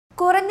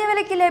കുറഞ്ഞ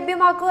വിലയ്ക്ക്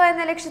ലഭ്യമാക്കുക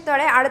എന്ന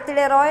ലക്ഷ്യത്തോടെ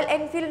അടുത്തിടെ റോയൽ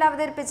എൻഫീൽഡ്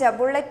അവതരിപ്പിച്ച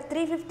ബുള്ളറ്റ്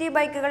 350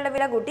 ബൈക്കുകളുടെ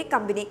വില കൂട്ടി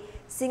company.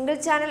 Single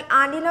channel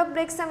anti lock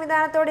break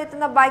സംവിധാനത്തോടെ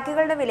എത്തുന്ന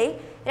ബൈക്കുകളുടെ വിലയിൽ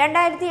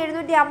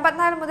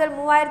 2754 മുതൽ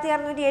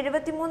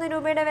 3673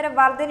 രൂപയുടെ വരെ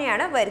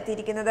വർധനയാണ്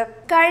വരുത്തിയിരിക്കുന്നത്.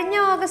 കഴിഞ്ഞ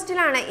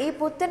ഓഗസ്റ്റിലാണ് ഈ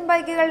പുത്തൻ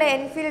ബൈക്കുകളുടെ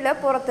എൻഫീൽഡ്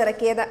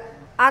പുറത്തിറക്കിയത്.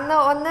 അന്ന്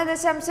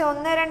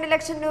 1.12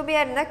 ലക്ഷം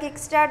രൂപയായിരുന്ന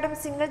കിക്ക് സ്റ്റാർട്ടും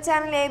സിംഗിൾ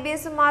ചാനൽ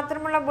ABSും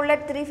മാത്രമുള്ള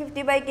ബുള്ളറ്റ്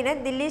 350 ബൈക്കിന്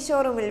ദില്ലി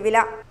ഷോറൂമിൽ വില.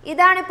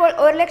 ഇതാണിപ്പോൾ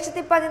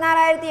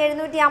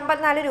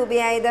 1,14,754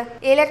 രൂപയായത്.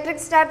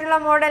 ഇലക്ട്രിക് സ്റ്റാർട്ടുള്ള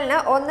മോഡലിന്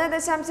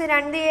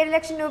 1.27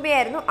 ലക്ഷം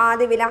രൂപയായിരുന്നു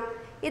ആദ്യ വില.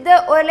 ഇത്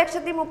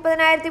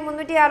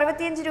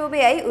 1,30,365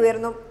 രൂപയായി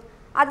ഉയർന്നു.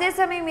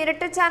 അതേസമയം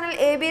ഇരട്ട ചാനൽ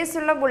ABS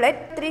ഉള്ള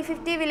ബുള്ളറ്റ്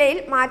 350 വിലയിൽ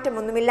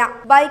മാറ്റമൊന്നുമില്ല.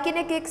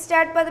 ബൈക്കിന്റെ കിക്ക്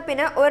സ്റ്റാർട്ട്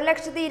പതിപ്പിന്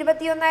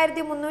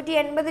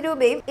 1,21,380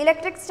 രൂപയും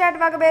ഇലക്ട്രിക് സ്റ്റാർട്ട്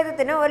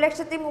വകഭേദത്തിന്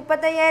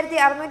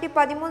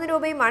 1,35,613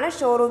 രൂപയുമാണ്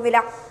ഷോറൂം വില.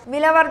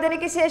 വില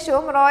വർധനയ്ക്ക്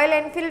ശേഷവും റോയൽ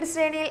എൻഫീൽഡ്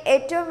ശ്രേണിയിൽ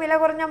ഏറ്റവും വില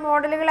കുറഞ്ഞ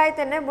മോഡലുകളായി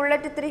തന്നെ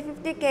ബുള്ളറ്റ്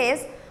 350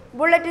 KS,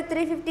 ബുള്ളറ്റ്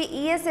 350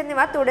 ES എന്നിവ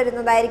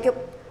തുടരുന്നതായിരിക്കും.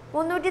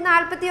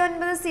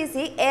 349cc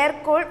എയർ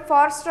കൂൾ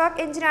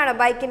 4-സ്ട്രോക്ക് എഞ്ചിനാണ്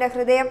ബൈക്കിന്റെ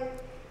ഹൃദയം.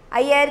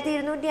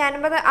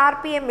 5250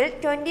 RPMൽ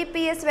 20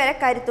 PS വരെ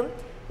കരുത്തും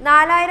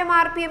 4000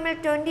 RPMൽ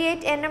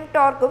 28 Nm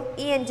ടോർക്കും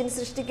ഈ എഞ്ചിൻ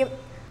സൃഷ്ടിക്കും.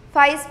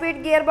 5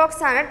 സ്പീഡ് ഗിയർ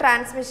ബോക്സ് ആണ്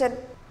transmission.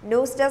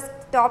 News desk,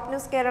 top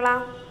news Kerala.